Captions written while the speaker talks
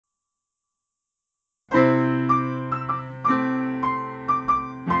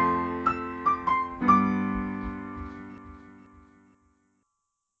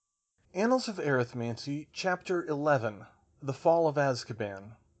Annals of Arithmancy, Chapter 11, The Fall of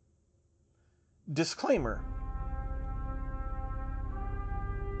Azkaban. Disclaimer.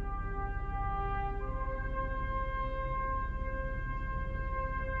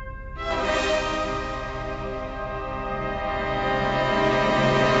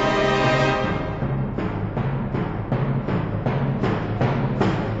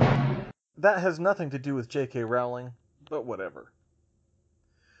 That has nothing to do with J.K. Rowling, but whatever.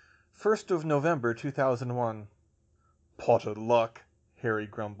 1st of November 2001. "Pot of luck," Harry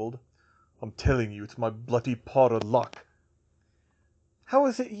grumbled. "I'm telling you, it's my bloody pot of luck." "How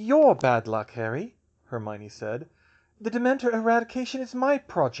is it your bad luck, Harry?" Hermione said. "The Dementor eradication is my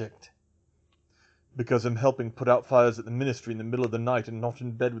project." "Because I'm helping put out fires at the Ministry in the middle of the night and not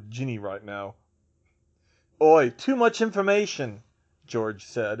in bed with Ginny right now." "Oi, too much information," George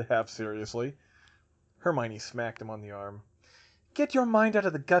said, half seriously. Hermione smacked him on the arm. "Get your mind out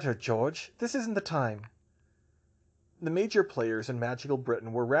of the gutter, George. This isn't the time." The major players in magical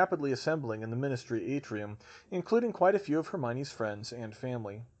Britain were rapidly assembling in the Ministry atrium, including quite a few of Hermione's friends and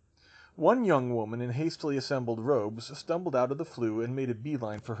family. One young woman in hastily assembled robes stumbled out of the flue and made a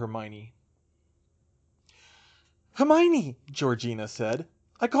beeline for Hermione. "Hermione," Georgina said,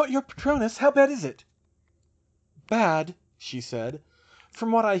 "I got your Patronus. How bad is it?" "Bad," she said.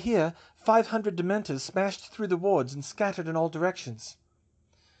 "From what I hear, 500 Dementors smashed through the wards and scattered in all directions."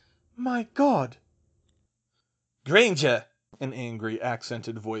 "My God!" "Granger!" an angry,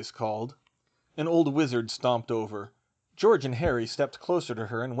 accented voice called. An old wizard stomped over. George and Harry stepped closer to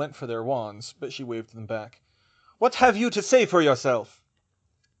her and went for their wands, but she waved them back. "What have you to say for yourself?"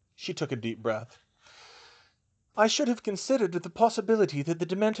 She took a deep breath. "I should have considered the possibility that the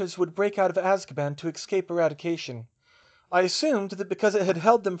Dementors would break out of Azkaban to escape eradication. I assumed that because it had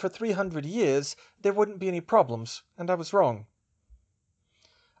held them for 300 years, there wouldn't be any problems, and I was wrong."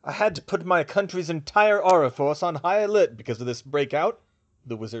 "I had to put my country's entire aura force on high alert because of this breakout,"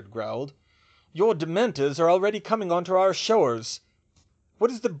 the wizard growled. "Your Dementors are already coming onto our shores.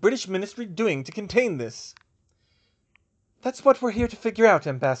 What is the British Ministry doing to contain this?" "That's what we're here to figure out,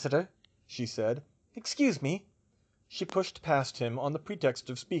 Ambassador," she said. "Excuse me." She pushed past him on the pretext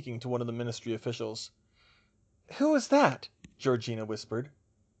of speaking to one of the Ministry officials. "Who is that?" Georgina whispered.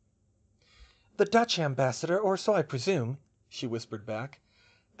 "The Dutch ambassador, or so I presume," she whispered back.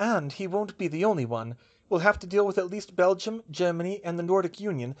 "And he won't be the only one. We'll have to deal with at least Belgium, Germany, and the Nordic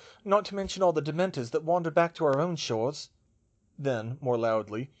Union, not to mention all the Dementors that wander back to our own shores." Then, more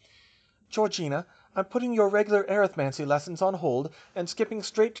loudly, "Georgina, I'm putting your regular arithmancy lessons on hold and skipping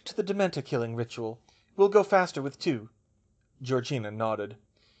straight to the Dementor killing ritual. We'll go faster with two." Georgina nodded.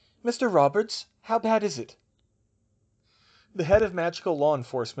 "Mr. Roberts, how bad is it?" The head of magical law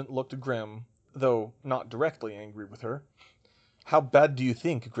enforcement looked grim, though not directly angry with her. "How bad do you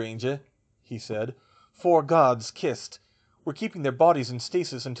think, Granger?" he said. "4 gods kissed. We're keeping their bodies in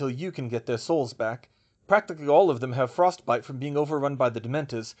stasis until you can get their souls back. Practically all of them have frostbite from being overrun by the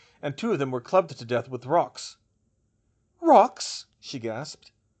Dementors, and 2 of them were clubbed to death with rocks." "Rocks?" she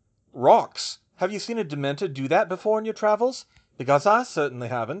gasped. "Rocks! Have you seen a Dementor do that before in your travels? Because I certainly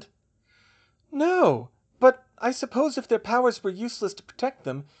haven't." "No, but I suppose if their powers were useless to protect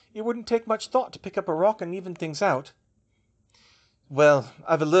them, it wouldn't take much thought to pick up a rock and even things out." "Well,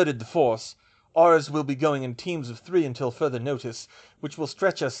 I've alerted the force. Ours will be going in teams of 3 until further notice, which will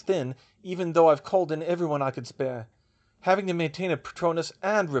stretch us thin, even though I've called in everyone I could spare. Having to maintain a Patronus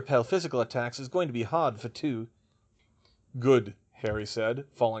and repel physical attacks is going to be hard for 2. "Good," Harry said,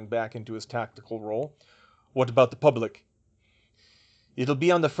 falling back into his tactical role. "What about the public?" "It'll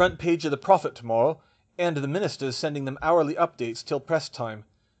be on the front page of the Prophet tomorrow, and the minister's sending them hourly updates till press time.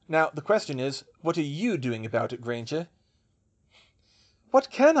 Now, the question is, what are you doing about it, Granger?"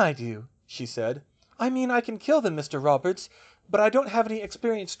 "What can I do?" she said. "I mean, I can kill them, Mr. Roberts, but I don't have any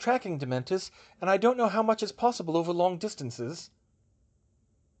experience tracking Dementors, and I don't know how much is possible over long distances."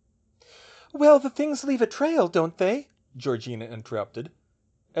 "Well, the things leave a trail, don't they?" Georgina interrupted.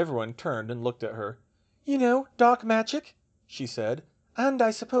 Everyone turned and looked at her. "You know, dark magic," she said. "And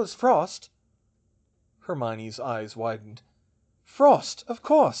I suppose frost." Hermione's eyes widened. "Frost, of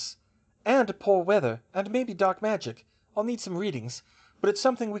course. And poor weather, and maybe dark magic. I'll need some readings, but it's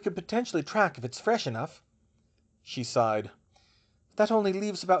something we could potentially track if it's fresh enough." She sighed. "That only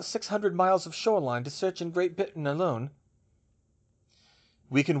leaves about 600 miles of shoreline to search in Great Britain alone."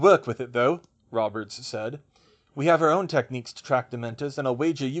 "We can work with it, though," Roberts said. "We have our own techniques to track Dementors, and I'll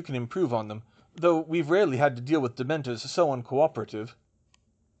wager you can improve on them, though we've rarely had to deal with Dementors so uncooperative."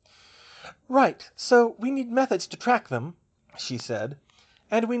 "Right, so we need methods to track them," she said.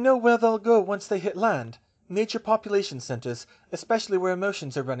 "And we know where they'll go once they hit land. Major population centers, especially where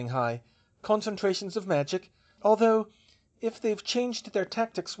emotions are running high. concentrations of magic, although if they've changed their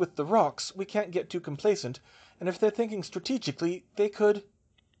tactics with the rocks, we can't get too complacent, and if they're thinking strategically, they could—"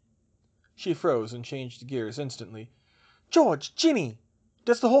 She froze and changed gears instantly. "George! Ginny!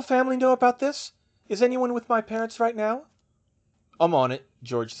 Does the whole family know about this? Is anyone with my parents right now?" "I'm on it,"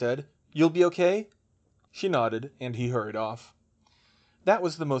 George said. "You'll be okay?" She nodded, and he hurried off. That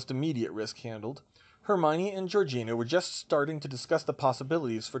was the most immediate risk handled. Hermione and Georgina were just starting to discuss the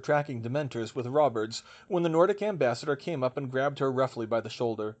possibilities for tracking Dementors with Roberts when the Nordic ambassador came up and grabbed her roughly by the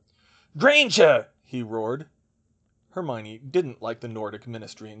shoulder. "Granger!" he roared. Hermione didn't like the Nordic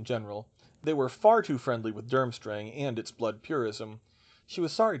ministry in general. They were far too friendly with Durmstrang and its blood purism. She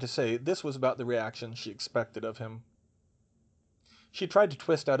was sorry to say this was about the reaction she expected of him. She tried to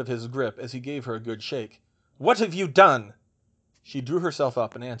twist out of his grip as he gave her a good shake. "What have you done?" She drew herself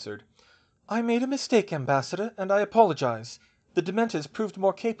up and answered. "I made a mistake, Ambassador, and I apologize. The Dementors proved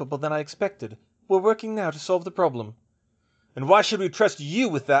more capable than I expected. We're working now to solve the problem." "And why should we trust you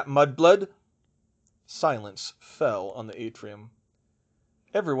with that mudblood?" Silence fell on the atrium.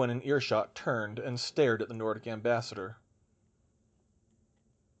 Everyone in earshot turned and stared at the Nordic ambassador.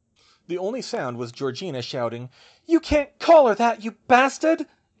 The only sound was Georgina shouting, "You can't call her that, you bastard!"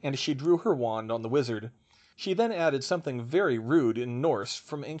 and she drew her wand on the wizard. She then added something very rude in Norse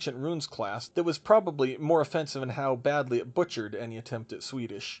from Ancient Runes class that was probably more offensive in how badly it butchered any attempt at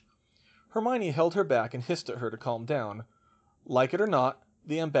Swedish. Hermione held her back and hissed at her to calm down. Like it or not,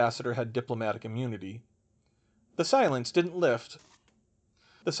 the ambassador had diplomatic immunity. The silence didn't lift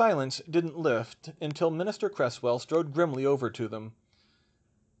until Minister Cresswell strode grimly over to them.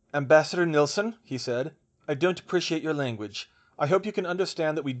 "Ambassador Nilsson," he said, "I don't appreciate your language. I hope you can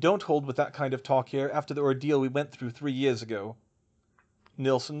understand that we don't hold with that kind of talk here after the ordeal we went through 3 years ago."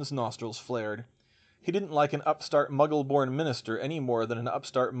 Nilsson's nostrils flared. He didn't like an upstart Muggle-born minister any more than an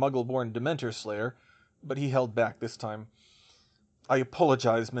upstart Muggle-born Dementor slayer, but he held back this time. "I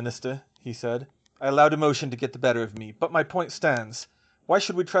apologize, Minister," he said. "I allowed emotion to get the better of me, but my point stands. Why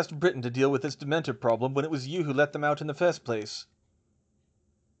should we trust Britain to deal with this Dementor problem when it was you who let them out in the first place?"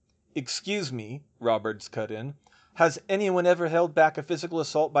 "Excuse me," Roberts cut in. "Has anyone ever held back a physical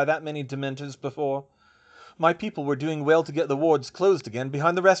assault by that many Dementors before? My people were doing well to get the wards closed again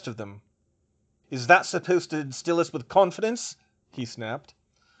behind the rest of them." "Is that supposed to instill us with confidence?" he snapped.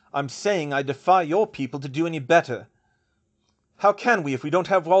 "I'm saying I defy your people to do any better. How can we if we don't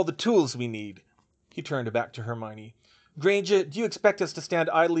have all the tools we need?" He turned back to Hermione. "Granger, do you expect us to stand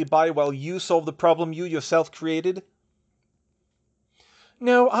idly by while you solve the problem you yourself created?"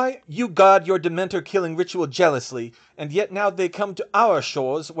 "No, You guard your Dementor-killing ritual jealously, and yet now they come to our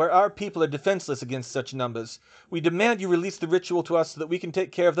shores, where our people are defenseless against such numbers. We demand you release the ritual to us so that we can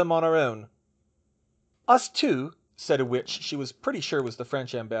take care of them on our own." "Us too?" said a witch she was pretty sure was the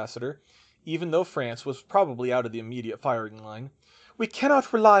French ambassador, even though France was probably out of the immediate firing line. "We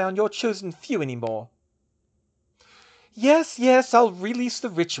cannot rely on your chosen few anymore." Yes, I'll release the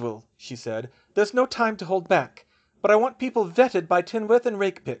ritual," she said. "There's no time to hold back. But I want people vetted by Tinworth and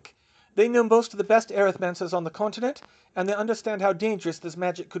Rakepick. They know most of the best arithmancers on the continent, and they understand how dangerous this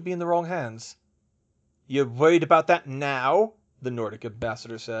magic could be in the wrong hands." "You're worried about that now?" the Nordic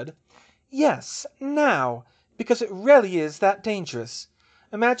ambassador said. "Yes, now, because it really is that dangerous.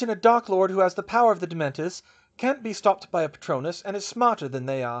 Imagine a Dark Lord who has the power of the Dementors, can't be stopped by a Patronus, and is smarter than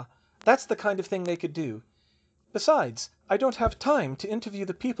they are. That's the kind of thing they could do. Besides, I don't have time to interview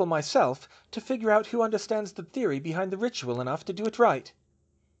the people myself to figure out who understands the theory behind the ritual enough to do it right."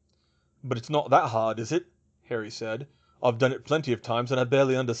 "But it's not that hard, is it?" Harry said. "I've done it plenty of times and I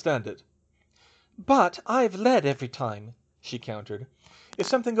barely understand it." "But I've led every time," she countered. "If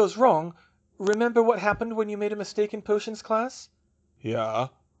something goes wrong, remember what happened when you made a mistake in potions class?" "Yeah."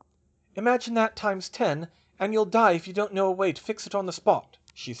 "Imagine that times 10, and you'll die if you don't know a way to fix it on the spot,"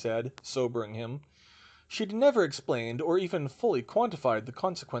 she said, sobering him. She'd never explained or even fully quantified the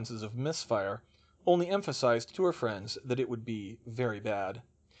consequences of misfire, only emphasized to her friends that it would be very bad.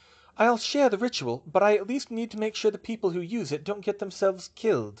 "I'll share the ritual, but I at least need to make sure the people who use it don't get themselves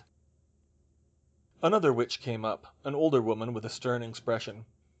killed." Another witch came up, an older woman with a stern expression.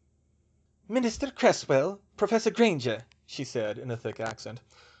 "Minister Cresswell, Professor Granger," she said in a thick accent,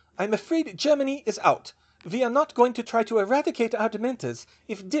 "I'm afraid Germany is out. We are not going to try to eradicate our Dementors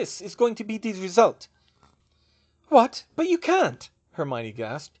if this is going to be the result." "What? But you can't!" Hermione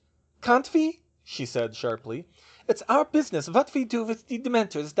gasped. "Can't we?" she said sharply. "It's our business what we do with the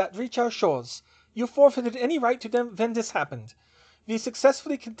Dementors that reach our shores. You forfeited any right to them when this happened. We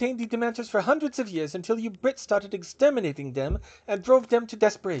successfully contained the Dementors for hundreds of years until you Brits started exterminating them and drove them to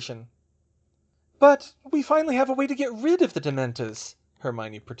desperation." "But we finally have a way to get rid of the Dementors,"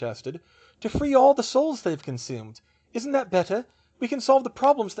 Hermione protested. To free all the souls they've consumed. Isn't that better? We can solve the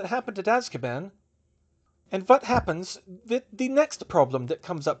problems that happened at Azkaban. And what happens with the next problem that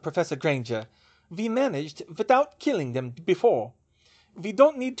comes up, Professor Granger? We managed without killing them before. We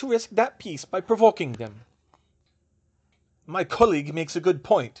don't need to risk that peace by provoking them. My colleague makes a good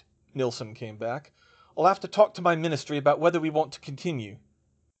point, Nilsson came back. I'll have to talk to my ministry about whether we want to continue.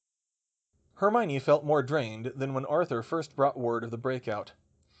 Hermione felt more drained than when Arthur first brought word of the breakout.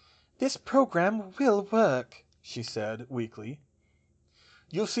 This program will work, she said weakly.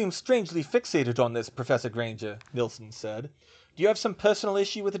 You seem strangely fixated on this, Professor Granger, Nilsson said. Do you have some personal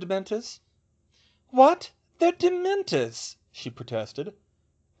issue with the Dementors? What? They're Dementors, she protested.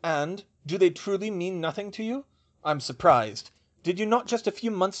 And do they truly mean nothing to you? I'm surprised. Did you not just a few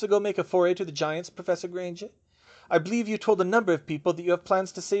months ago make a foray to the Giants, Professor Granger? I believe you told a number of people that you have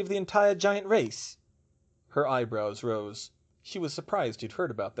plans to save the entire giant race. Her eyebrows rose. She was surprised he'd heard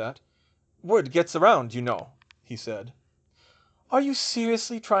about that. Word gets around, you know, he said. Are you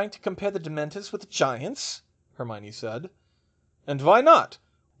seriously trying to compare the Dementors with the Giants? Hermione said. And why not?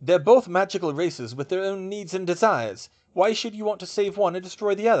 They're both magical races with their own needs and desires. Why should you want to save one and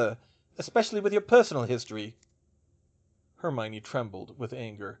destroy the other, especially with your personal history? Hermione trembled with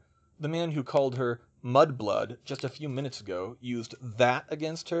anger. The man who called her mudblood just a few minutes ago used that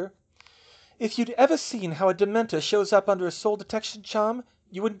against her? If you'd ever seen how a Dementor shows up under a soul detection charm,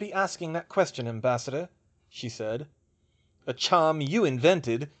 you wouldn't be asking that question, Ambassador, she said. A charm you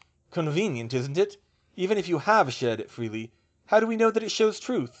invented. Convenient, isn't it? Even if you have shared it freely, how do we know that it shows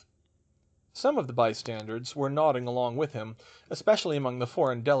truth? Some of the bystanders were nodding along with him, especially among the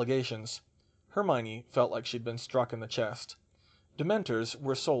foreign delegations. Hermione felt like she'd been struck in the chest. Dementors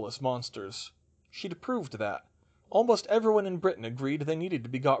were soulless monsters. She'd proved that. Almost everyone in Britain agreed they needed to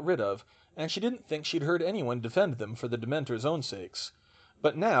be got rid of, and she didn't think she'd heard anyone defend them for the Dementors' own sakes.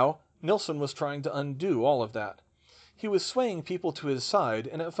 But now, Nilsson was trying to undo all of that. He was swaying people to his side,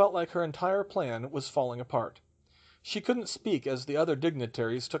 and it felt like her entire plan was falling apart. She couldn't speak as the other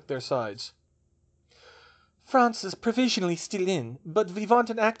dignitaries took their sides. France is provisionally still in, but we want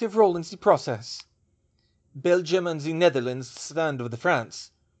an active role in the process. Belgium and the Netherlands stand with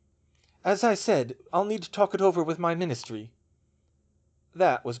France. As I said, I'll need to talk it over with my ministry.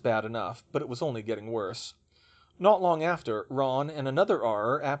 That was bad enough, but it was only getting worse. Not long after, Ron and another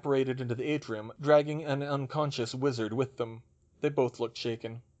Auror apparated into the atrium, dragging an unconscious wizard with them. They both looked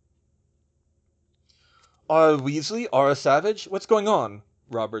shaken. Weasley, Auror Savage, what's going on?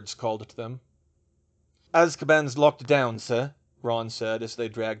 Roberts called to them. Azkaban's locked down, sir, Ron said as they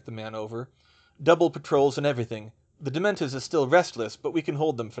dragged the man over. Double patrols and everything. The Dementors are still restless, but we can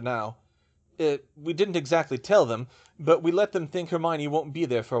hold them for now. We didn't exactly tell them, but we let them think Hermione won't be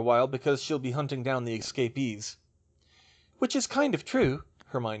there for a while because she'll be hunting down the escapees. Which is kind of true,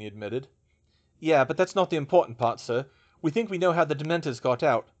 Hermione admitted. Yeah, but that's not the important part, sir. We think we know how the Dementors got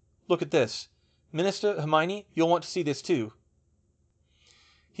out. Look at this. Minister, Hermione, you'll want to see this too.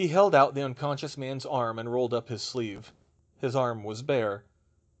 He held out the unconscious man's arm and rolled up his sleeve. His arm was bare.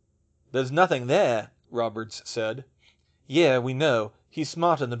 There's nothing there, Roberts said. Yeah, we know. He's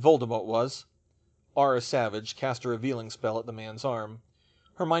smarter than Voldemort was. Auror Savage cast a revealing spell at the man's arm.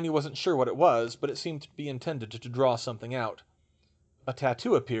 Hermione wasn't sure what it was, but it seemed to be intended to draw something out. A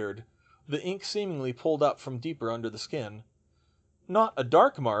tattoo appeared, the ink seemingly pulled up from deeper under the skin. Not a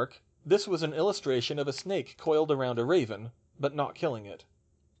dark mark. This was an illustration of a snake coiled around a raven, but not killing it.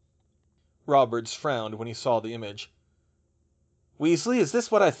 Roberts frowned when he saw the image. Weasley, is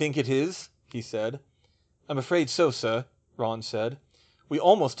this what I think it is? He said. I'm afraid so, sir, Ron said. We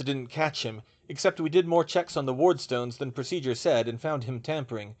almost didn't catch him, except we did more checks on the wardstones than procedure said and found him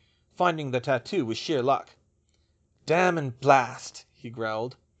tampering. Finding the tattoo was sheer luck. Damn and blast, he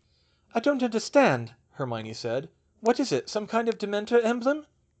growled. I don't understand, Hermione said. What is it, some kind of Dementor emblem?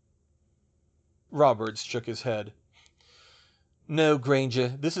 Roberts shook his head. No, Granger,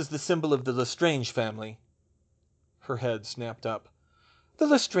 this is the symbol of the Lestrange family. Her head snapped up. The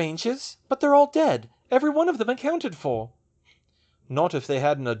Lestranges? But they're all dead. Every one of them accounted for. Not if they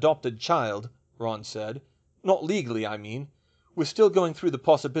had an adopted child, Ron said. Not legally, I mean. We're still going through the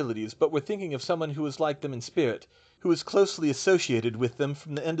possibilities, but we're thinking of someone who was like them in spirit, who was closely associated with them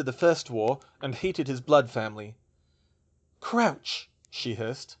from the end of the First War and hated his blood family. Crouch, she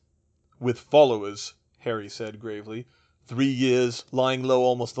hissed. With followers, Harry said gravely. 3 years, lying low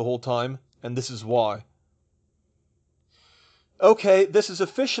almost the whole time, and this is why. Okay, this is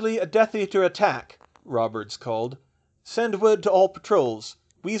officially a Death Eater attack, Roberts called. Send word to all patrols.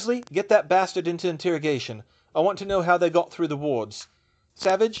 Weasley, get that bastard into interrogation. I want to know how they got through the wards.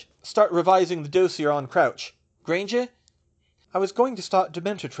 Savage, start revising the dossier on Crouch. Granger? I was going to start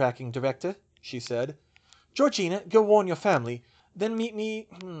Dementor tracking, Director, she said. Georgina, go warn your family. Then meet me,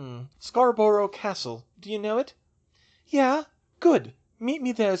 Scarborough Castle. Do you know it? Yeah? Good. Meet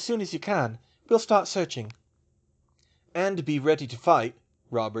me there as soon as you can. We'll start searching. And be ready to fight,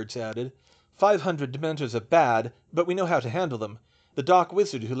 Roberts added. 500 Dementors are bad, but we know how to handle them. The Dark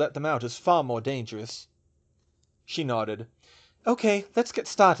Wizard who let them out is far more dangerous. She nodded. Okay, let's get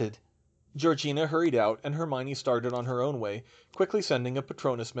started. Georgina hurried out, and Hermione started on her own way, quickly sending a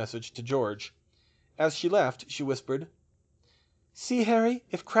Patronus message to George. As she left, she whispered, See, Harry,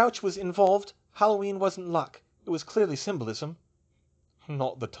 if Crouch was involved, Halloween wasn't luck. It was clearly symbolism.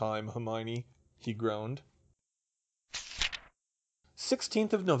 Not the time, Hermione, he groaned.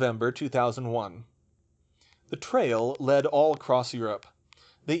 16th of November, 2001. The trail led all across Europe.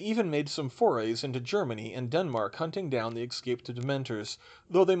 They even made some forays into Germany and Denmark hunting down the escaped Dementors,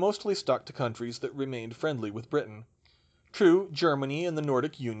 though they mostly stuck to countries that remained friendly with Britain. True, Germany and the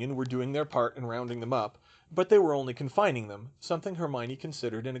Nordic Union were doing their part in rounding them up, but they were only confining them, something Hermione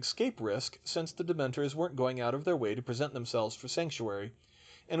considered an escape risk since the Dementors weren't going out of their way to present themselves for sanctuary,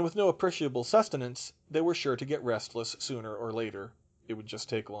 and with no appreciable sustenance, they were sure to get restless sooner or later. It would just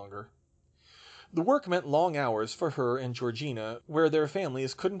take longer. The work meant long hours for her and Georgina, where their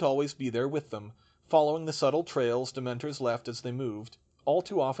families couldn't always be there with them, following the subtle trails Dementors left as they moved, all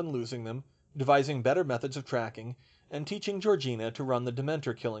too often losing them, devising better methods of tracking, and teaching Georgina to run the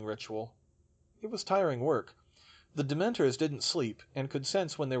Dementor killing ritual. It was tiring work. The Dementors didn't sleep, and could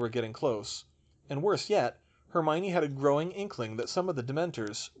sense when they were getting close. And worse yet, Hermione had a growing inkling that some of the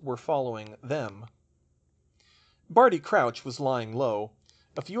Dementors were following them. Barty Crouch was lying low.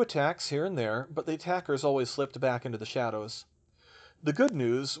 A few attacks here and there, but the attackers always slipped back into the shadows. The good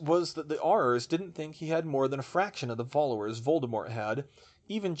news was that the Aurors didn't think he had more than a fraction of the followers Voldemort had,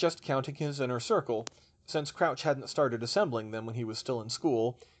 even just counting his inner circle, since Crouch hadn't started assembling them when he was still in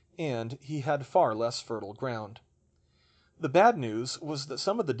school, and he had far less fertile ground. The bad news was that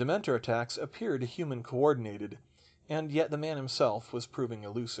some of the Dementor attacks appeared human-coordinated, and yet the man himself was proving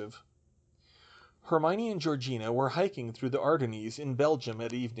elusive. Hermione and Georgina were hiking through the Ardennes in Belgium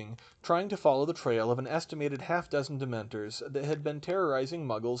at evening, trying to follow the trail of an estimated half-dozen Dementors that had been terrorizing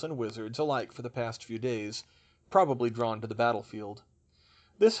Muggles and Wizards alike for the past few days, probably drawn to the battlefield.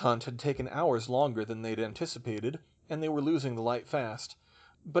 This hunt had taken hours longer than they'd anticipated, and they were losing the light fast,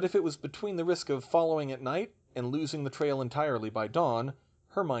 but if it was between the risk of following at night and losing the trail entirely by dawn,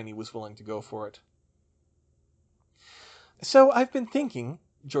 Hermione was willing to go for it. So I've been thinking,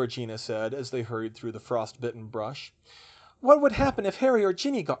 Georgina said as they hurried through the frost-bitten brush. What would happen if Harry or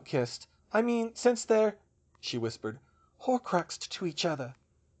Ginny got kissed? I mean, since they're, she whispered, horcruxed to each other.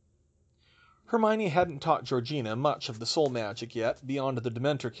 Hermione hadn't taught Georgina much of the soul magic yet, beyond the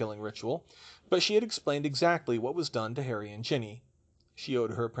Dementor killing ritual, but she had explained exactly what was done to Harry and Ginny. She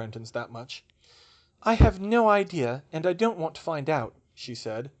owed her apprentice that much. I have no idea, and I don't want to find out, she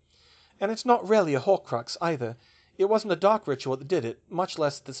said. And it's not really a horcrux, either. It wasn't a dark ritual that did it, much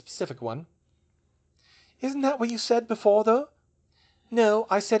less the specific one. Isn't that what you said before, though? No,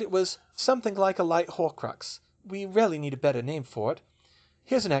 I said it was something like a light horcrux. We really need a better name for it.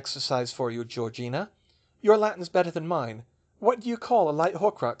 Here's an exercise for you, Georgina. Your Latin's better than mine. What do you call a light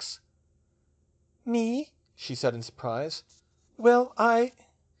horcrux? Me? She said in surprise. Well,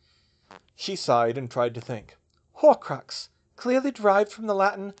 She sighed and tried to think. Horcrux, clearly derived from the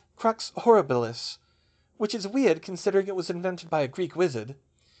Latin crux horribilis, which is weird considering it was invented by a Greek wizard.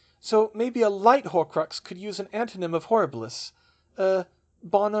 So maybe a light horcrux could use an antonym of horribilis.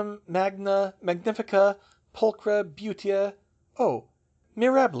 Bonum, magna, magnifica, pulchra, beautia. Oh,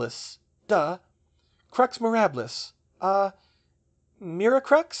 mirabilis. Duh. Crux mirabilis.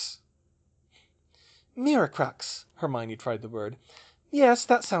 Miracrux? Miracrux. Hermione tried the word. Yes,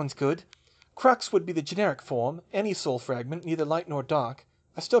 that sounds good. Crux would be the generic form, any soul fragment, neither light nor dark.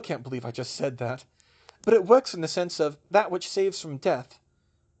 I still can't believe I just said that. But it works in the sense of that which saves from death.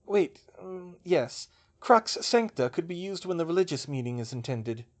 Wait, yes. Crux sancta could be used when the religious meaning is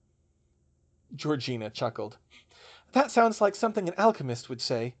intended. Georgina chuckled. That sounds like something an alchemist would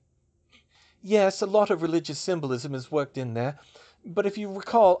say. Yes, a lot of religious symbolism is worked in there, but if you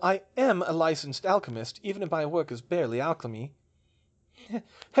recall, I am a licensed alchemist, even if my work is barely alchemy.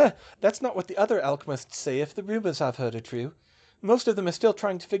 Heh, that's not what the other alchemists say if the rumors I've heard are true. Most of them are still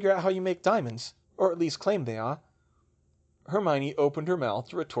trying to figure out how you make diamonds, or at least claim they are. Hermione opened her mouth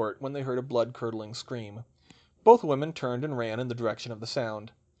to retort when they heard a blood-curdling scream. Both women turned and ran in the direction of the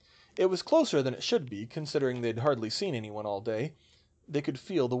sound. It was closer than it should be, considering they'd hardly seen anyone all day. They could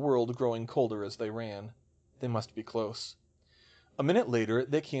feel the world growing colder as they ran. They must be close. A minute later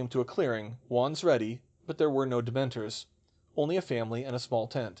they came to a clearing, wands ready, but there were no Dementors. Only a family and a small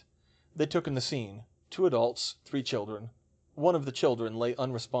tent. They took in the scene. 2 adults, 3 children. One of the children lay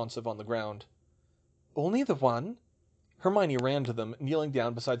unresponsive on the ground. Only the one? Hermione ran to them, kneeling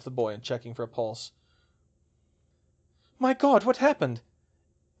down beside the boy and checking for a pulse. My God, what happened?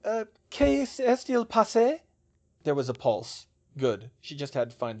 Qu'est-ce qu'il passe? There was a pulse. Good. She just had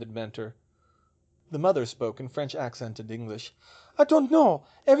to find the Dementor. The mother spoke in French accented English. I don't know.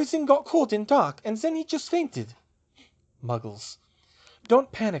 Everything got cold and dark, and then he just fainted. Muggles.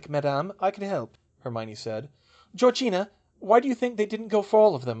 Don't panic, madame. I can help, Hermione said. Georgina, why do you think they didn't go for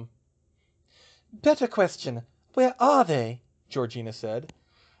all of them? Better question. Where are they? Georgina said.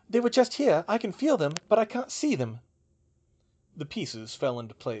 They were just here. I can feel them, but I can't see them. The pieces fell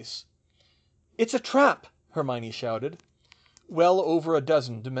into place. It's a trap, Hermione shouted. Well over a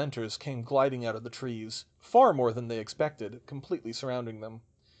dozen Dementors came gliding out of the trees, far more than they expected, completely surrounding them.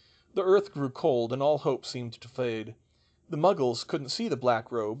 The earth grew cold and all hope seemed to fade. The Muggles couldn't see the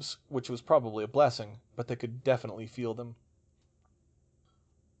black robes, which was probably a blessing, but they could definitely feel them.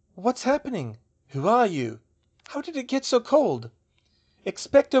 What's happening? Who are you? How did it get so cold?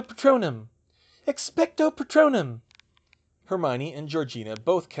 Expecto Patronum! Expecto Patronum! Hermione and Georgina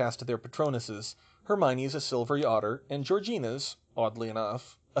both cast their Patronuses, Hermione's a silvery otter, and Georgina's, oddly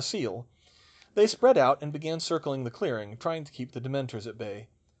enough, a seal. They spread out and began circling the clearing, trying to keep the Dementors at bay.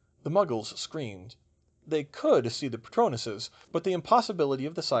 The Muggles screamed. They could see the Patronuses, but the impossibility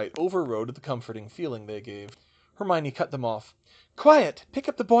of the sight overrode the comforting feeling they gave. Hermione cut them off. Quiet! Pick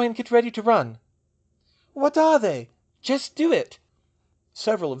up the boy and get ready to run. What are they? Just do it!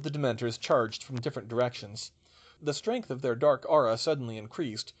 Several of the Dementors charged from different directions. The strength of their dark aura suddenly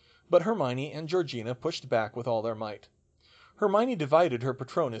increased, but Hermione and Georgina pushed back with all their might. Hermione divided her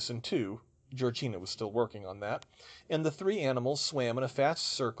Patronus in 2, Georgina was still working on that, and the 3 animals swam in a fast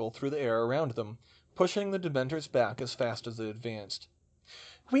circle through the air around them, pushing the Dementors back as fast as they advanced.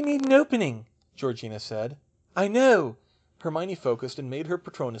 We need an opening, Georgina said. I know. Hermione focused and made her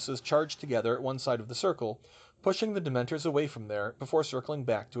Patronuses charge together at one side of the circle, pushing the Dementors away from there before circling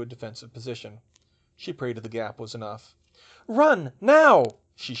back to a defensive position. She prayed the gap was enough. Run, now!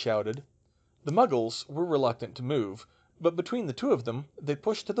 She shouted. The Muggles were reluctant to move, but between the 2 of them, they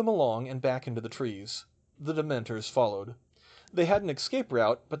pushed them along and back into the trees. The Dementors followed. They had an escape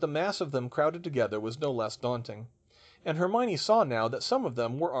route, but the mass of them crowded together was no less daunting. And Hermione saw now that some of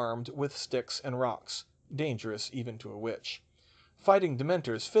them were armed with sticks and rocks, dangerous even to a witch. Fighting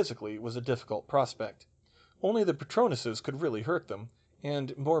Dementors physically was a difficult prospect. Only the Patronuses could really hurt them,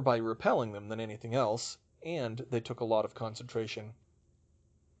 and more by repelling them than anything else, and they took a lot of concentration.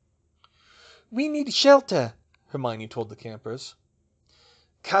 We need shelter, Hermione told the campers.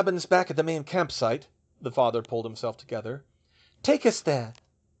 Cabin's back at the main campsite. The father pulled himself together. Take us there.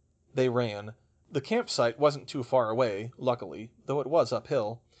 They ran. The campsite wasn't too far away, luckily, though it was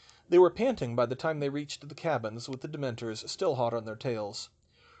uphill. They were panting by the time they reached the cabins, with the Dementors still hot on their tails.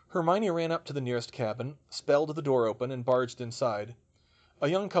 Hermione ran up to the nearest cabin, spelled the door open, and barged inside. A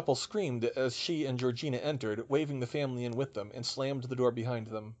young couple screamed as she and Georgina entered, waving the family in with them, and slammed the door behind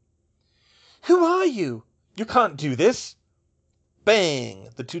them. Who are you? You can't do this! Bang!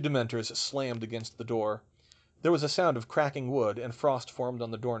 The 2 Dementors slammed against the door. There was a sound of cracking wood, and frost formed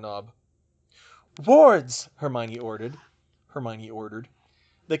on the doorknob. Wards! Hermione ordered.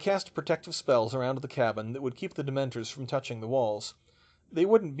 They cast protective spells around the cabin that would keep the Dementors from touching the walls. They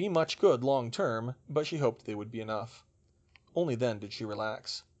wouldn't be much good long term, but she hoped they would be enough. Only then did she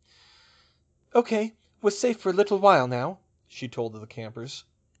relax. Okay, we're safe for a little while now, she told the campers.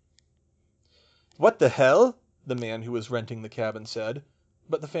 What the hell? The man who was renting the cabin said,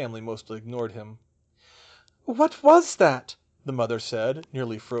 but the family mostly ignored him. What was that? The mother said,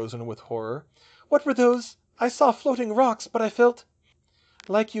 nearly frozen with horror. What were those? I saw floating rocks, but I felt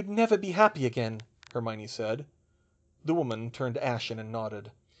like you'd never be happy again, Hermione said. The woman turned ashen and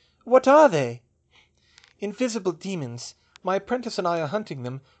nodded. What are they? Invisible demons. My apprentice and I are hunting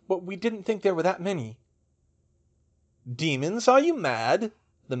them, but we didn't think there were that many. Demons? Are you mad?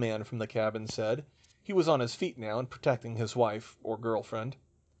 The man from the cabin said. He was on his feet now and protecting his wife, or girlfriend.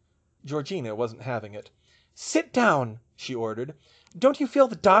 Georgina wasn't having it. Sit down, she ordered. Don't you feel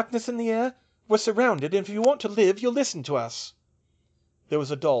the darkness in the air? We're surrounded, and if you want to live, you'll listen to us. There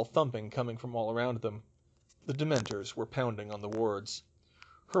was a dull thumping coming from all around them. The Dementors were pounding on the wards.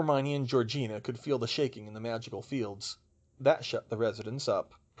 Hermione and Georgina could feel the shaking in the magical fields. That shut the residents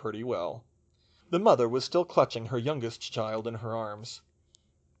up pretty well. The mother was still clutching her youngest child in her arms.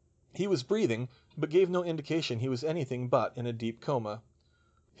 He was breathing, but gave no indication he was anything but in a deep coma.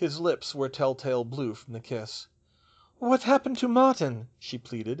 His lips were telltale blue from the kiss. What happened to Martin? She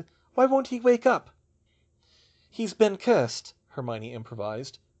pleaded. Why won't he wake up? He's been cursed, Hermione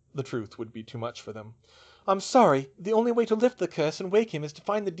improvised. The truth would be too much for them. I'm sorry. The only way to lift the curse and wake him is to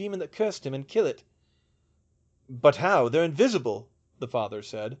find the demon that cursed him and kill it. But how? They're invisible, the father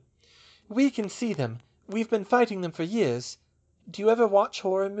said. We can see them. We've been fighting them for years. Do you ever watch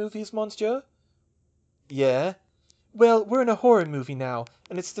horror movies, Monsieur? Yeah. Well, we're in a horror movie now,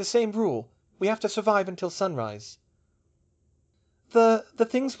 and it's the same rule. We have to survive until sunrise. The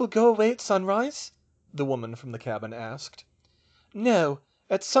things will go away at sunrise? The woman from the cabin asked. No,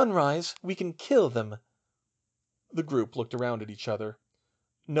 at sunrise we can kill them. The group looked around at each other.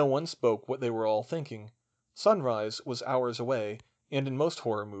 No one spoke what they were all thinking. Sunrise was hours away, and in most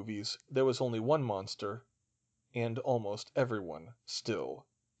horror movies there was only one monster, and almost everyone still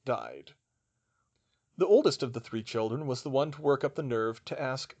died. The oldest of the three children was the one to work up the nerve to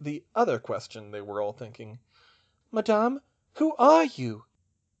ask the other question they were all thinking. Madame, who are you?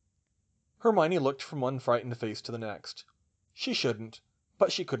 Hermione looked from one frightened face to the next. She shouldn't,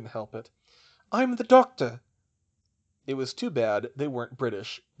 but she couldn't help it. I'm the doctor. It was too bad they weren't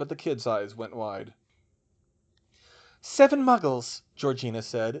British, but the kid's eyes went wide. 7 muggles, Georgina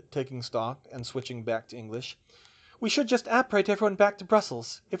said, taking stock and switching back to English. We should just apparate everyone back to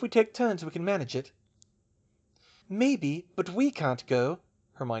Brussels. If we take turns, we can manage it. Maybe, but we can't go,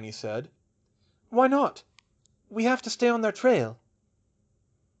 Hermione said. Why not? We have to stay on their trail.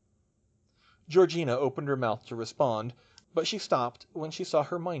 Georgina opened her mouth to respond, but she stopped when she saw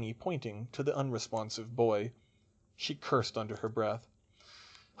Hermione pointing to the unresponsive boy. She cursed under her breath.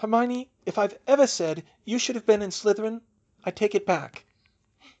 Hermione, if I've ever said you should have been in Slytherin, I take it back.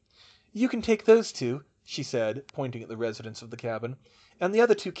 You can take those two, she said, pointing at the residents of the cabin, and the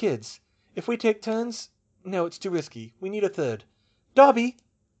other 2 kids. If we take turns... No, it's too risky. We need a third. Dobby!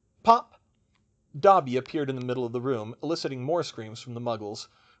 Pop! Dobby appeared in the middle of the room, eliciting more screams from the muggles,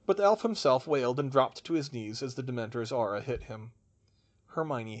 but the elf himself wailed and dropped to his knees as the Dementor's aura hit him.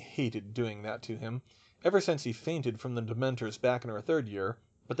 Hermione hated doing that to him, ever since he fainted from the Dementors back in her 3rd year,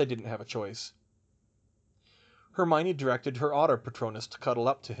 but they didn't have a choice. Hermione directed her Otter Patronus to cuddle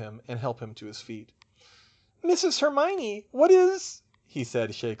up to him and help him to his feet. Mrs. Hermione, what is... he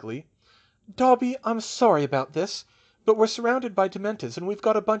said shakily. Dobby, I'm sorry about this, but we're surrounded by Dementors and we've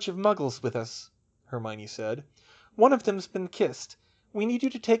got a bunch of muggles with us, Hermione said. One of them's been kissed. We need you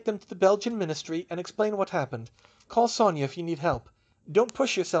to take them to the Belgian ministry and explain what happened. Call Sonia if you need help. Don't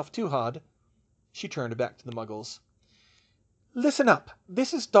push yourself too hard. She turned back to the muggles. Listen up.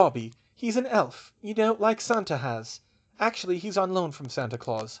 This is Dobby. He's an elf, you know, like Santa has. Actually, he's on loan from Santa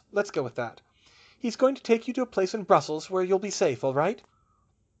Claus. Let's go with that. He's going to take you to a place in Brussels where you'll be safe, all right?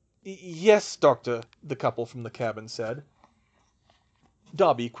 Yes, Doctor, the couple from the cabin said.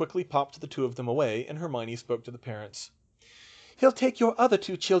 Dobby quickly popped the 2 of them away, and Hermione spoke to the parents. He'll take your other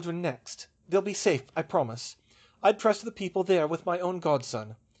 2 children next. They'll be safe, I promise. I'd trust the people there with my own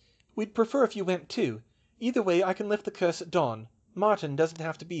godson. We'd prefer if you went too. Either way, I can lift the curse at dawn. Martin doesn't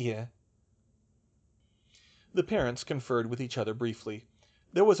have to be here. The parents conferred with each other briefly.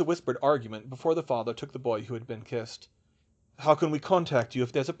 There was a whispered argument before the father took the boy who had been kissed. How can we contact you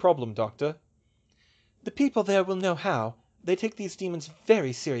if there's a problem, Doctor? The people there will know how. They take these demons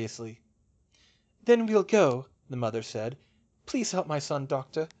very seriously. Then we'll go, the mother said. Please help my son,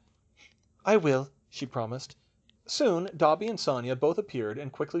 Doctor. I will, she promised. Soon, Dobby and Sonia both appeared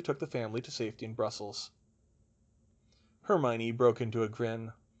and quickly took the family to safety in Brussels. Hermione broke into a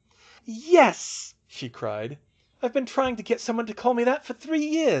grin. Yes, she cried. I've been trying to get someone to call me that for 3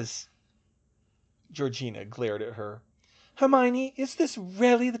 years. Georgina glared at her. Hermione, is this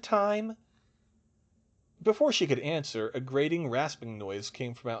really the time? Before she could answer, a grating, rasping noise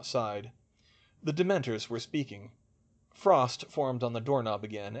came from outside. The Dementors were speaking. Frost formed on the doorknob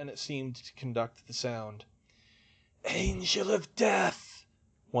again, and it seemed to conduct the sound. "Angel of Death,"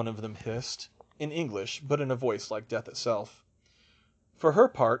 one of them hissed, in English, but in a voice like death itself. For her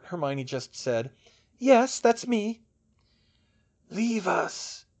part, Hermione just said, "Yes, that's me." "Leave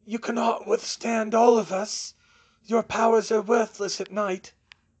us. You cannot withstand all of us. Your powers are worthless at night."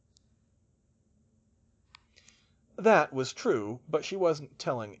 That was true, but she wasn't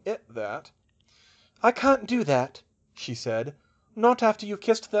telling it that. "I can't do that," she said. "Not after you've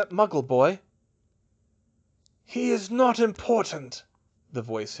kissed that Muggle boy." "He is not important," the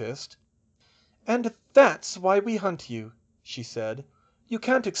voice hissed. "And that's why we hunt you," she said. "You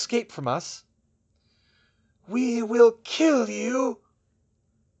can't escape from us." "We will kill you."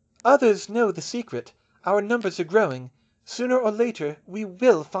 "Others know the secret. Our numbers are growing. Sooner or later we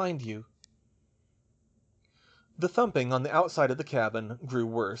will find you." The thumping on the outside of the cabin grew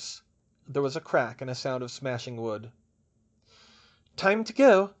worse. There was a crack and a sound of smashing wood. "Time to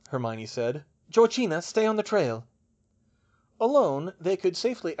go," Hermione said. Georgina, stay on the trail." Alone, they could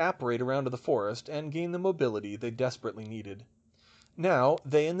safely apparate around the forest and gain the mobility they desperately needed. Now,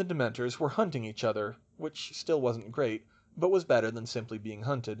 they and the Dementors were hunting each other, which still wasn't great, but was better than simply being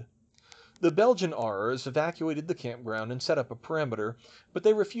hunted. The Belgian Aurors evacuated the campground and set up a perimeter, but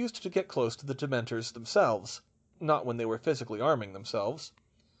they refused to get close to the Dementors themselves. Not when they were physically arming themselves.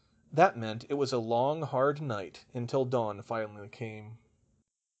 That meant it was a long, hard night until dawn finally came.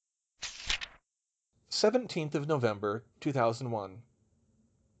 17th of November, 2001.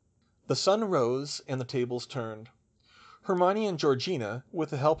 The sun rose and the tables turned. Hermione and Georgina, with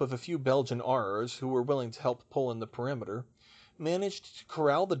the help of a few Belgian Aurors who were willing to help pull in the perimeter, managed to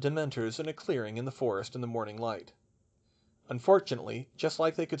corral the Dementors in a clearing in the forest in the morning light. Unfortunately, just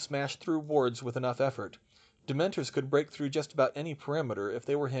like they could smash through wards with enough effort, Dementors could break through just about any perimeter if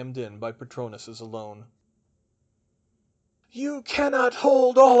they were hemmed in by Patronuses alone. "You cannot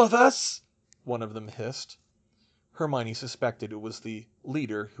hold all of us," one of them hissed. Hermione suspected it was the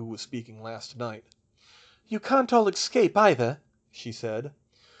leader who was speaking last night. "You can't all escape either," she said.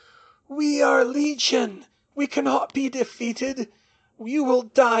 "We are legion. We cannot be defeated. You will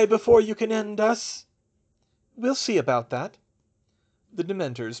die before you can end us." "We'll see about that." The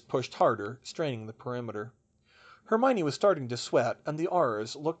Dementors pushed harder, straining the perimeter. Hermione was starting to sweat, and the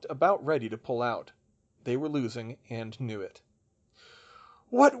Aurors looked about ready to pull out. They were losing, and knew it.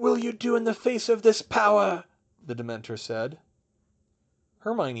 "What will you do in the face of this power?" the Dementor said.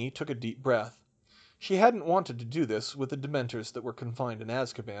 Hermione took a deep breath. She hadn't wanted to do this with the Dementors that were confined in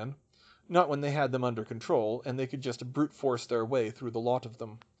Azkaban. Not when they had them under control, and they could just brute force their way through the lot of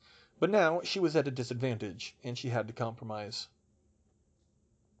them. But now she was at a disadvantage, and she had to compromise.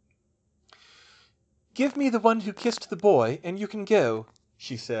 "Give me the one who kissed the boy, and you can go,"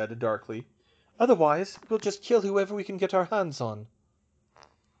 she said darkly. "Otherwise, we'll just kill whoever we can get our hands on."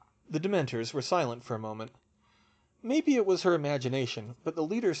 The Dementors were silent for a moment. Maybe it was her imagination, but the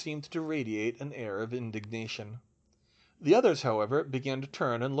leader seemed to radiate an air of indignation. The others, however, began to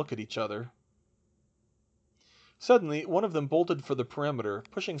turn and look at each other. Suddenly, one of them bolted for the perimeter,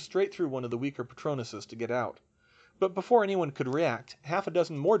 pushing straight through one of the weaker Patronuses to get out. But before anyone could react, half a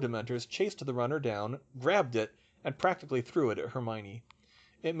dozen more Dementors chased the runner down, grabbed it, and practically threw it at Hermione.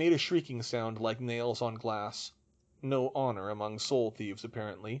 It made a shrieking sound like nails on glass. No honor among soul thieves,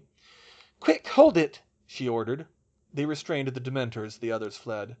 apparently. "Quick, hold it!" she ordered. They restrained the Dementors, the others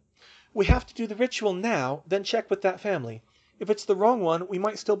fled. "We have to do the ritual now, then check with that family. If it's the wrong one, we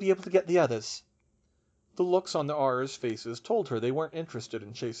might still be able to get the others." The looks on the Aurors' faces told her they weren't interested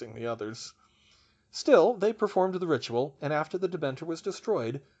in chasing the others. Still, they performed the ritual, and after the Dementor was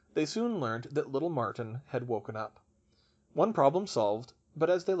destroyed, they soon learned that little Martin had woken up. One problem solved, but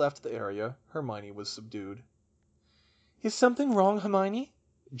as they left the area, Hermione was subdued. "Is something wrong, Hermione?"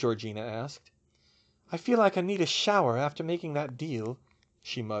 Georgina asked. "I feel like I need a shower after making that deal,"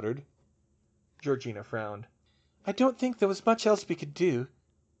 she muttered. Georgina frowned. "I don't think there was much else we could do."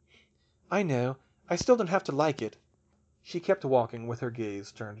 "I know. I still don't have to like it." She kept walking with her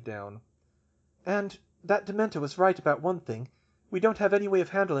gaze turned down. "And that Dementor was right about one thing. We don't have any way of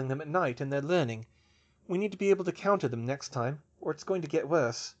handling them at night, and they're learning. We need to be able to counter them next time, or it's going to get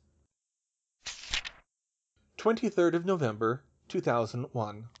worse." 23rd of November,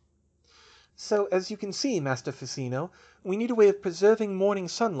 2001. "So, as you can see, Master Ficino, we need a way of preserving morning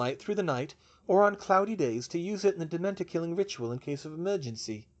sunlight through the night, or on cloudy days to use it in the Dementor-killing ritual in case of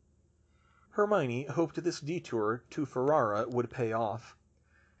emergency." Hermione hoped this detour to Ferrara would pay off.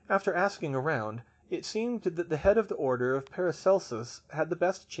 After asking around, it seemed that the head of the Order of Paracelsus had the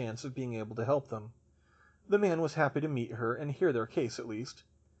best chance of being able to help them. The man was happy to meet her and hear their case at least.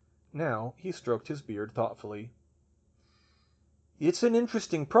 Now he stroked his beard thoughtfully. "It's an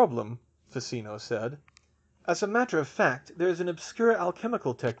interesting problem," Ficino said. "As a matter of fact, there is an obscure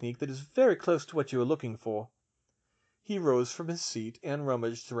alchemical technique that is very close to what you are looking for." He rose from his seat and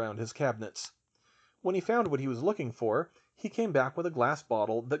rummaged around his cabinets. When he found what he was looking for, he came back with a glass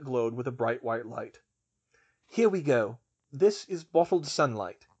bottle that glowed with a bright white light. "Here we go. This is bottled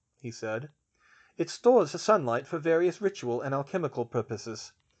sunlight," he said. "It stores the sunlight for various ritual and alchemical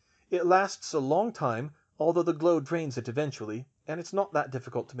purposes. It lasts a long time, although the glow drains it eventually, and it's not that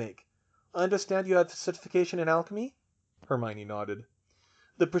difficult to make. I understand you have certification in alchemy?" Hermione nodded.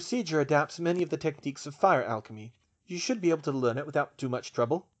 "The procedure adapts many of the techniques of fire alchemy. You should be able to learn it without too much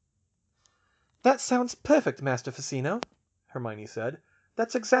trouble." "That sounds perfect, Master Ficino," Hermione said.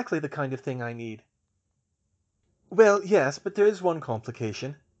 "That's exactly the kind of thing I need." "Well, yes, but there is one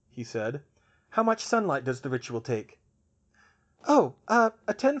complication," he said. "How much sunlight does the ritual take?" "Oh,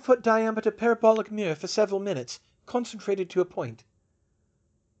 a 10-foot diameter parabolic mirror for several minutes, concentrated to a point."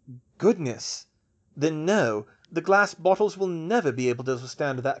 goodness! Then no, the glass bottles will never be able to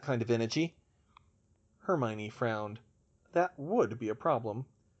withstand that kind of energy." Hermione frowned. That would be a problem.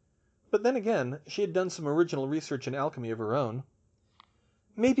 But then again, she had done some original research in alchemy of her own.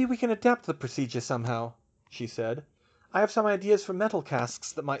 "Maybe we can adapt the procedure somehow," she said. "I have some ideas for metal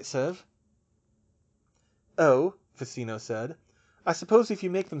casks that might serve." "Oh," Facino said. "I suppose if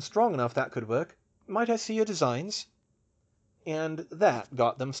you make them strong enough that could work. Might I see your designs?" And that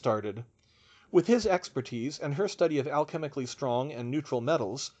got them started. With his expertise and her study of alchemically strong and neutral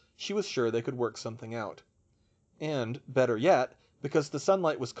metals, she was sure they could work something out. And, better yet, because the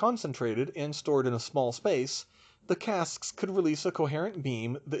sunlight was concentrated and stored in a small space, the casks could release a coherent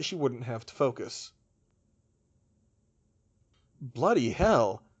beam that she wouldn't have to focus. Bloody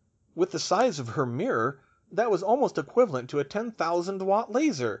hell! With the size of her mirror, that was almost equivalent to a 10,000-watt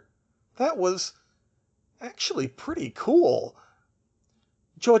laser. That was actually pretty cool.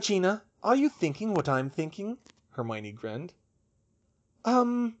 "Georgina, are you thinking what I'm thinking?" Hermione grinned.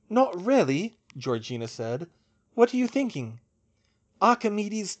 Not really," Georgina said. "What are you thinking?"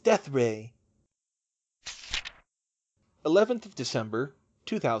 "Archimedes' death ray." 11th of December,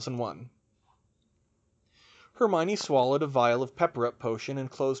 2001. Hermione swallowed a vial of pepper-up potion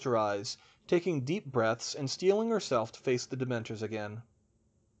and closed her eyes, taking deep breaths and steeling herself to face the Dementors again.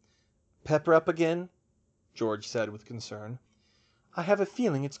 "Pepper up again?" George said with concern. "I have a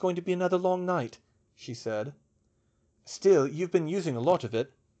feeling it's going to be another long night," she said. "Still, you've been using a lot of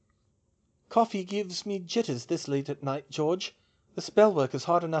it." "Coffee gives me jitters this late at night, George. The spell work is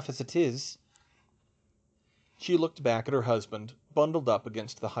hard enough as it is." She looked back at her husband, bundled up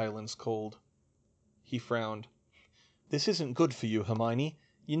against the Highlands cold. He frowned. "This isn't good for you, Hermione.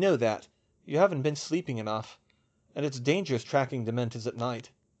 You know that. You haven't been sleeping enough. And it's dangerous tracking Dementors at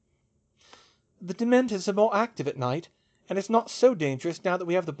night." "The Dementors are more active at night, and it's not so dangerous now that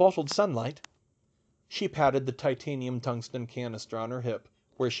we have the bottled sunlight." She patted the titanium tungsten canister on her hip,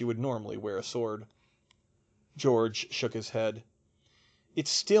 where she would normally wear a sword. George shook his head.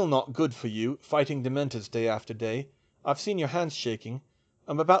 "It's still not good for you, fighting Dementors day after day. I've seen your hands shaking.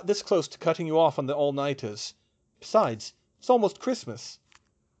 I'm about this close to cutting you off on the all-nighters. Besides, it's almost Christmas."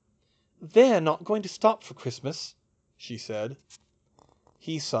 "They're not going to stop for Christmas," she said.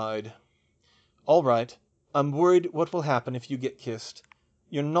 He sighed. "All right. I'm worried what will happen if you get kissed.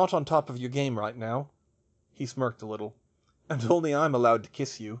 You're not on top of your game right now." He smirked a little. "And only I'm allowed to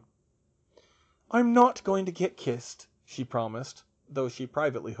kiss you." "I'm not going to get kissed," she promised, though she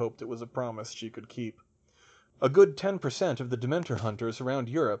privately hoped it was a promise she could keep. A good 10% of the Dementor hunters around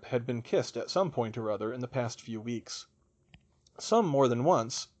Europe had been kissed at some point or other in the past few weeks. Some more than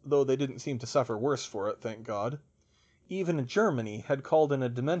once, though they didn't seem to suffer worse for it, thank God. Even Germany had called in a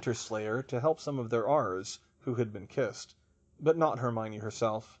Dementor slayer to help some of their R's who had been kissed, but not Hermione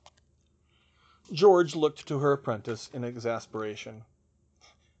herself. George looked to her apprentice in exasperation.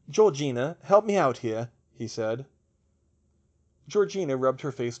 "Georgina, help me out here," he said. Georgina rubbed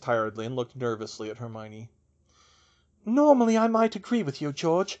her face tiredly and looked nervously at Hermione. "Normally I might agree with you,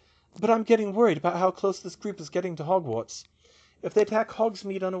 George, but I'm getting worried about how close this group is getting to Hogwarts. If they attack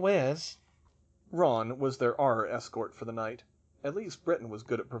Hogsmeade unawares—" Ron was their R escort for the night. At least Britain was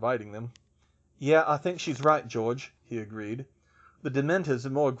good at providing them. "Yeah, I think she's right, George," he agreed. "The Dementors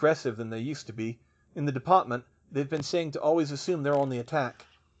are more aggressive than they used to be. In the department, they've been saying to always assume they're on the attack."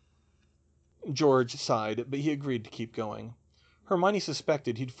 George sighed, but he agreed to keep going. Hermione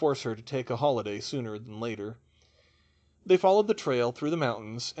suspected he'd force her to take a holiday sooner than later. They followed the trail through the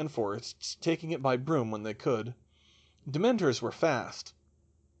mountains and forests, taking it by broom when they could. Dementors were fast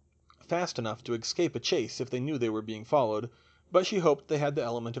enough to escape a chase if they knew they were being followed, but she hoped they had the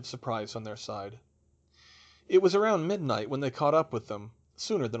element of surprise on their side. It was around midnight when they caught up with them,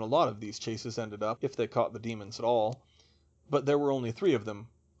 sooner than a lot of these chases ended up, if they caught the demons at all. But there were only 3 of them,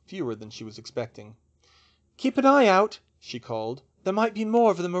 fewer than she was expecting. "Keep an eye out," she called. "There might be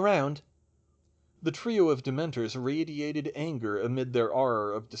more of them around." The trio of Dementors radiated anger amid their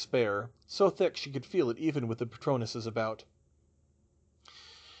aura of despair, so thick she could feel it even with the Patronuses about.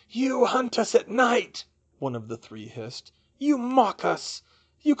 "You hunt us at night," one of the 3 hissed. "You mock us.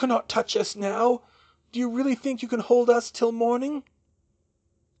 You cannot touch us now. Do you really think you can hold us till morning?"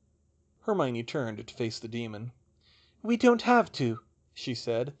 Hermione turned to face the demon. "We don't have to," she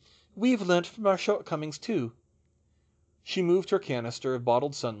said. "We've learnt from our shortcomings, too." She moved her canister of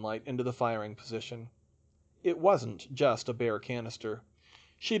bottled sunlight into the firing position. It wasn't just a bare canister.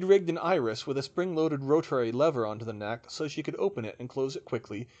 She'd rigged an iris with a spring-loaded rotary lever onto the neck so she could open it and close it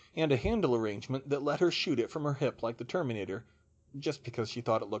quickly, and a handle arrangement that let her shoot it from her hip like the Terminator, just because she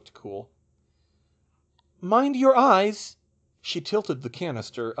thought it looked cool. "Mind your eyes," She tilted the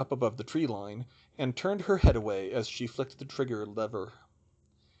canister up above the tree line and turned her head away as she flicked the trigger lever.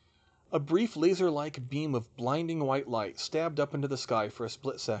 A brief laser-like beam of blinding white light stabbed up into the sky for a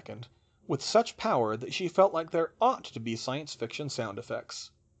split second, with such power that she felt like there ought to be science fiction sound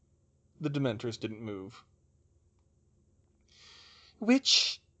effects. The Dementors didn't move.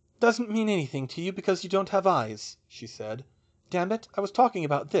 "Which doesn't mean anything to you because you don't have eyes," she said. "Damn it, I was talking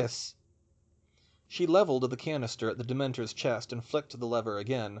about this." She leveled the canister at the Dementor's chest and flicked the lever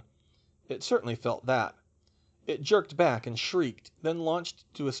again. It certainly felt that. It jerked back and shrieked, then launched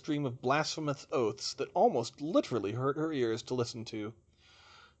into a stream of blasphemous oaths that almost literally hurt her ears to listen to.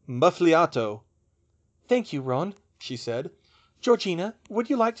 Muffliato! "Thank you, Ron," she said. "Georgina, would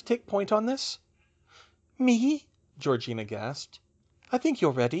you like to take point on this?" "Me?" Georgina gasped. "I think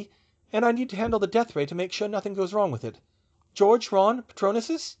you're ready, and I need to handle the death ray to make sure nothing goes wrong with it. George, Ron,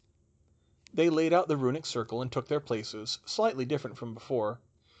 Patronuses?" They laid out the runic circle and took their places, slightly different from before.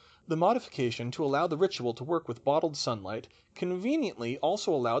 The modification to allow the ritual to work with bottled sunlight conveniently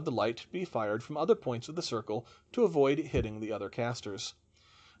also allowed the light to be fired from other points of the circle to avoid hitting the other casters.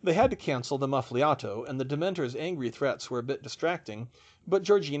 They had to cancel the muffliato, and the Dementor's angry threats were a bit distracting, but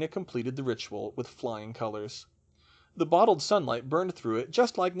Georgina completed the ritual with flying colors. The bottled sunlight burned through it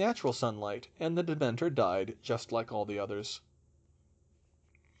just like natural sunlight, and the Dementor died just like all the others.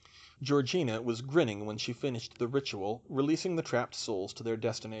 Georgina was grinning when she finished the ritual, releasing the trapped souls to their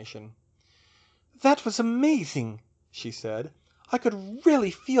destination. "That was amazing," she said. "I could really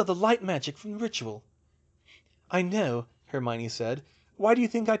feel the light magic from the ritual." "I know," Hermione said. "Why do you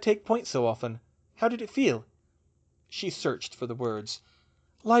think I take point so often? How did it feel?" She searched for the words.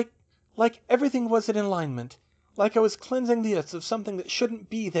 Like everything was in alignment. Like I was cleansing the earth of something that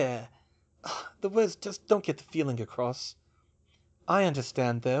shouldn't be there. The words just don't get the feeling across." "I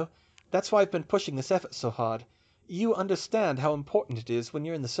understand, though. That's why I've been pushing this effort so hard. You understand how important it is when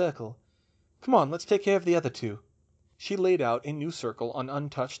you're in the circle. Come on, let's take care of the other two." She laid out a new circle on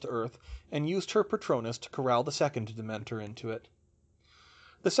untouched earth and used her Patronus to corral the second Dementor into it.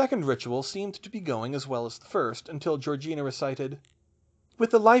 The second ritual seemed to be going as well as the first, until Georgina recited,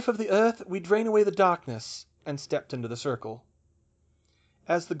 "With the life of the earth we drain away the darkness," and stepped into the circle.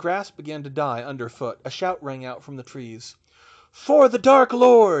 As the grass began to die underfoot, a shout rang out from the trees. "For the Dark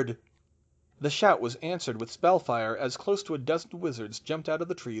Lord!" The shout was answered with spellfire as close to a dozen wizards jumped out of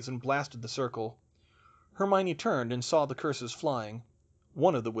the trees and blasted the circle. Hermione turned and saw the curses flying.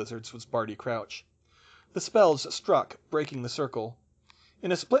 One of the wizards was Barty Crouch. The spells struck, breaking the circle.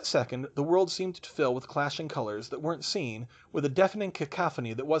 In a split second the world seemed to fill with clashing colors that weren't seen, with a deafening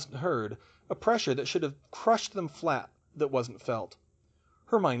cacophony that wasn't heard, a pressure that should have crushed them flat that wasn't felt.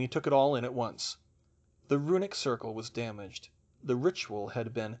 Hermione took it all in at once. The runic circle was damaged. The ritual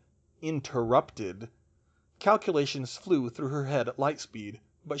had been interrupted. Calculations flew through her head at light speed,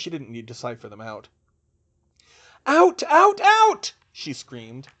 but she didn't need to cipher them out. "Out! Out! Out!" she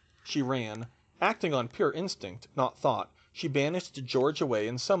screamed. She ran. Acting on pure instinct, not thought, she banished George away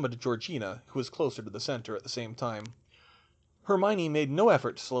and summoned Georgina, who was closer to the center at the same time. Hermione made no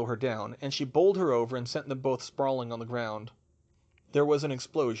effort to slow her down, and she bowled her over and sent them both sprawling on the ground. There was an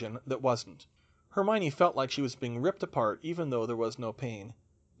explosion that wasn't. Hermione felt like she was being ripped apart even though there was no pain.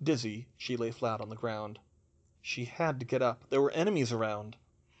 Dizzy, she lay flat on the ground. She had to get up. There were enemies around.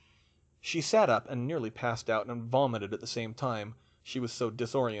 She sat up and nearly passed out and vomited at the same time. She was so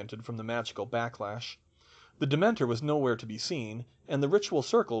disoriented from the magical backlash. The Dementor was nowhere to be seen, and the ritual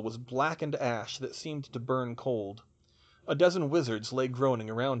circle was blackened ash that seemed to burn cold. A dozen wizards lay groaning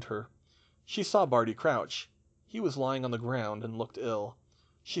around her. She saw Barty Crouch. He was lying on the ground and looked ill.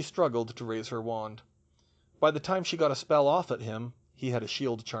 She struggled to raise her wand. By the time she got a spell off at him, he had a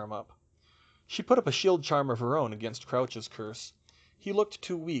shield charm up. She put up a shield charm of her own against Crouch's curse. He looked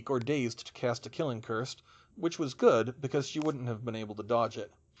too weak or dazed to cast a killing curse, which was good because she wouldn't have been able to dodge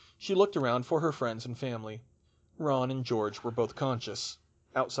it. She looked around for her friends and family. Ron and George were both conscious.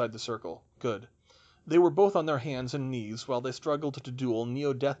 Outside the circle. Good. They were both on their hands and knees while they struggled to duel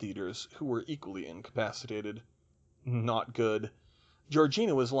Neo-Death Eaters who were equally incapacitated. Not good.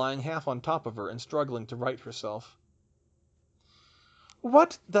 Georgina was lying half on top of her and struggling to right herself.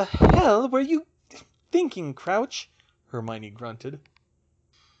 "What the hell were you thinking, Crouch?" Hermione grunted.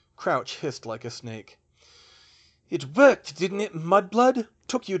 Crouch hissed like a snake. "It worked, didn't it, Mudblood?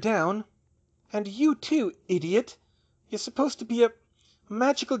 Took you down. And you too, idiot. You're supposed to be a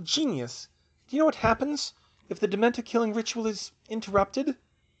magical genius. Do you know what happens if the Dementor killing ritual is interrupted?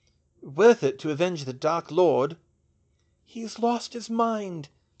 Worth it to avenge the Dark Lord." "He's lost his mind,"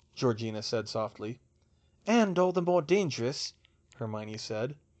 Georgina said softly. "And all the more dangerous," Hermione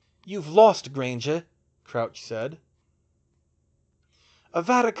said. "You've lost, Granger," Crouch said.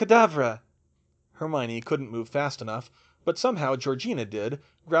 Avada Kedavra! Hermione couldn't move fast enough, but somehow Georgina did,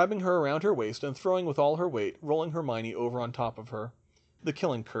 grabbing her around her waist and throwing with all her weight, rolling Hermione over on top of her. The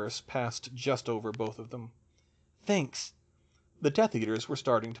killing curse passed just over both of them. Thanks. The Death Eaters were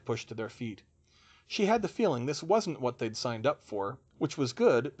starting to push to their feet. She had the feeling this wasn't what they'd signed up for, which was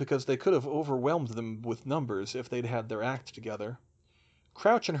good because they could have overwhelmed them with numbers if they'd had their act together.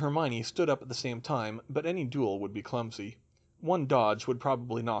 Crouch and Hermione stood up at the same time, but any duel would be clumsy. One dodge would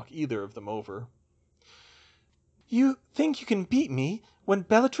probably knock either of them over. You think you can beat me when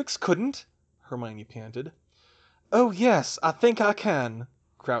Bellatrix couldn't? Hermione panted. Oh yes, I think I can,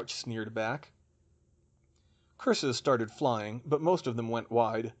 Crouch sneered back. Curses started flying, but most of them went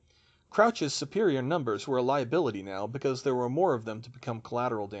wide. Crouch's superior numbers were a liability now because there were more of them to become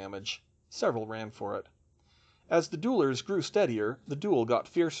collateral damage. Several ran for it. As the duelers grew steadier, the duel got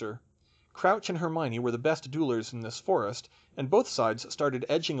fiercer. Crouch and Hermione were the best duelers in this forest, and both sides started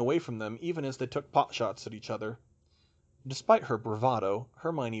edging away from them even as they took potshots at each other. Despite her bravado,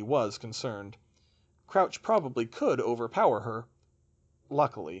 Hermione was concerned. Crouch probably could overpower her.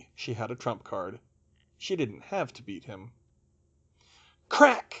 Luckily, she had a trump card. She didn't have to beat him.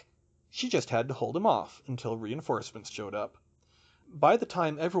 Crack! She just had to hold him off until reinforcements showed up. By the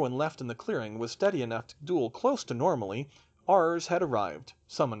time everyone left in the clearing was steady enough to duel close to normally, Aurors had arrived,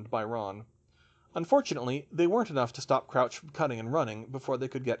 summoned by Ron. Unfortunately, they weren't enough to stop Crouch from cutting and running before they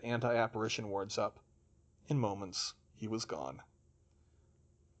could get anti-apparition wards up. In moments, he was gone.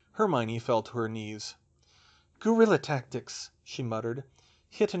 Hermione fell to her knees. Guerrilla tactics, she muttered.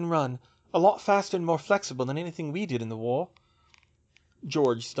 Hit and run. A lot faster and more flexible than anything we did in the war.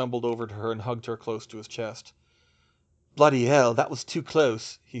 George stumbled over to her and hugged her close to his chest. Bloody hell, that was too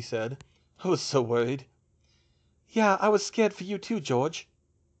close, he said. I was so worried. Yeah, I was scared for you too, George.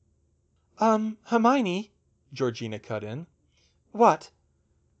 Hermione, Georgina cut in. What?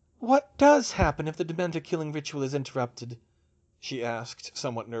 What does happen if the Dementor killing ritual is interrupted? She asked,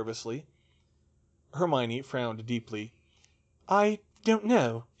 somewhat nervously. Hermione frowned deeply. I don't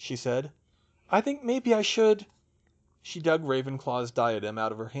know, she said. I think maybe I should... She dug Ravenclaw's diadem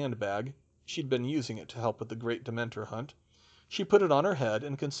out of her handbag. She'd been using it to help with the Great Dementor hunt. She put it on her head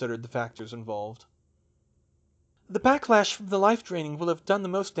and considered the factors involved. The backlash from the life draining will have done the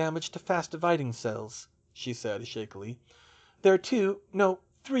most damage to fast-dividing cells, she said shakily. There are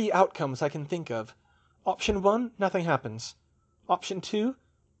three outcomes I can think of. Option 1, nothing happens. Option 2,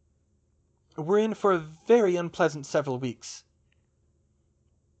 we're in for a very unpleasant several weeks.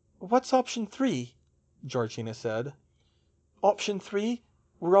 What's option 3? Georgina said. Option 3,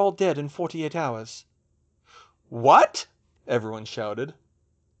 we're all dead in 48 hours. What? Everyone shouted.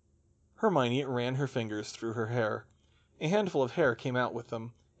 Hermione ran her fingers through her hair. A handful of hair came out with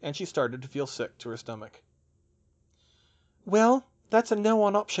them, and she started to feel sick to her stomach. Well, that's a no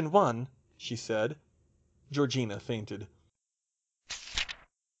on option 1, she said. Georgina fainted.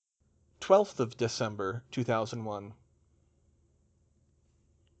 12th of December, 2001.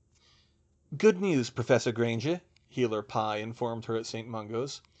 Good news, Professor Granger, Healer Pye informed her at St.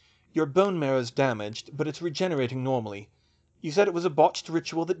 Mungo's. Your bone marrow's damaged, but it's regenerating normally. You said it was a botched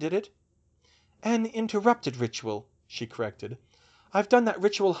ritual that did it? An interrupted ritual, she corrected. I've done that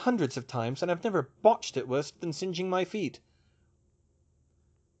ritual hundreds of times, and I've never botched it worse than singeing my feet.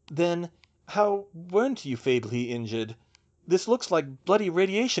 Then how weren't you fatally injured? This looks like bloody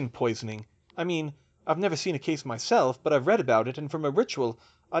radiation poisoning. I mean, I've never seen a case myself, but I've read about it, and from a ritual,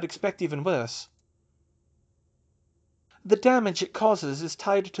 I'd expect even worse. The damage it causes is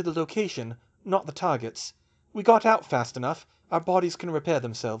tied to the location, not the targets. We got out fast enough. Our bodies can repair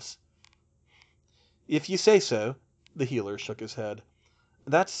themselves. If you say so, the healer shook his head.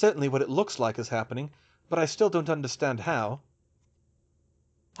 That's certainly what it looks like is happening, but I still don't understand how.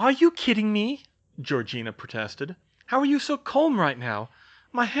 Are you kidding me? Georgina protested. How are you so calm right now?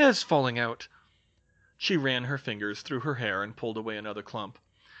 My hair's falling out. She ran her fingers through her hair and pulled away another clump.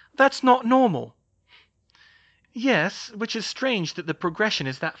 That's not normal. Yes, which is strange that the progression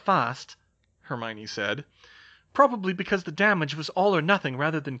is that fast, Hermione said. Probably because the damage was all or nothing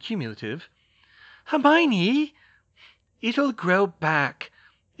rather than cumulative. Hermione! It'll grow back.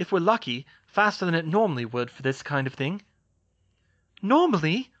 If we're lucky, faster than it normally would for this kind of thing.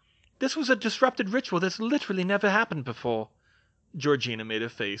 Normally? This was a disrupted ritual that's literally never happened before. Georgina made a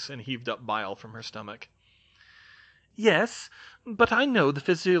face and heaved up bile from her stomach. Yes, but I know the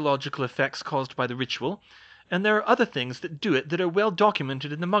physiological effects caused by the ritual, and there are other things that do it that are well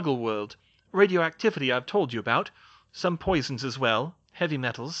documented in the Muggle world. Radioactivity I've told you about, some poisons as well, heavy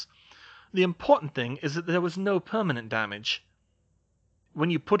metals. The important thing is that there was no permanent damage.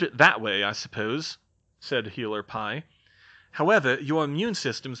 When you put it that way, I suppose, said Healer Pye. However, your immune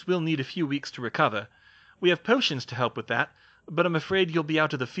systems will need a few weeks to recover. We have potions to help with that, but I'm afraid you'll be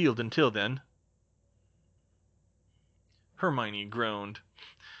out of the field until then." Hermione groaned.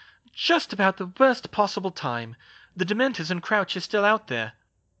 Just about the worst possible time. The Dementors and Crouch are still out there.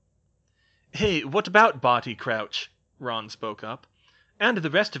 "Hey, what about Barty Crouch?" Ron spoke up. "And the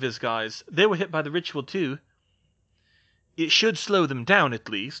rest of his guys. They were hit by the ritual too." "It should slow them down, at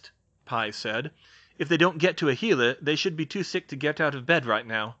least," Pi said. "If they don't get to a healer, they should be too sick to get out of bed right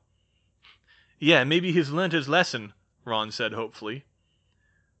now." "Yeah, maybe he's learned his lesson," Ron said hopefully.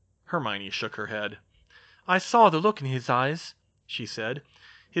 Hermione shook her head. I saw the look in his eyes, she said.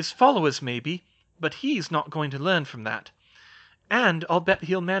 His followers, maybe, but he's not going to learn from that. And I'll bet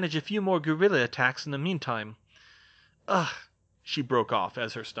he'll manage a few more guerrilla attacks in the meantime. Ugh, she broke off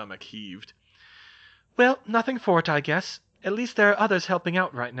as her stomach heaved. Well, nothing for it, I guess. At least there are others helping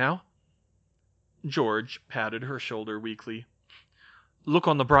out right now. George patted her shoulder weakly. "Look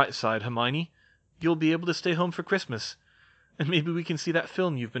on the bright side, Hermione. You'll be able to stay home for Christmas. And maybe we can see that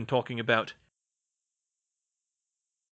film you've been talking about.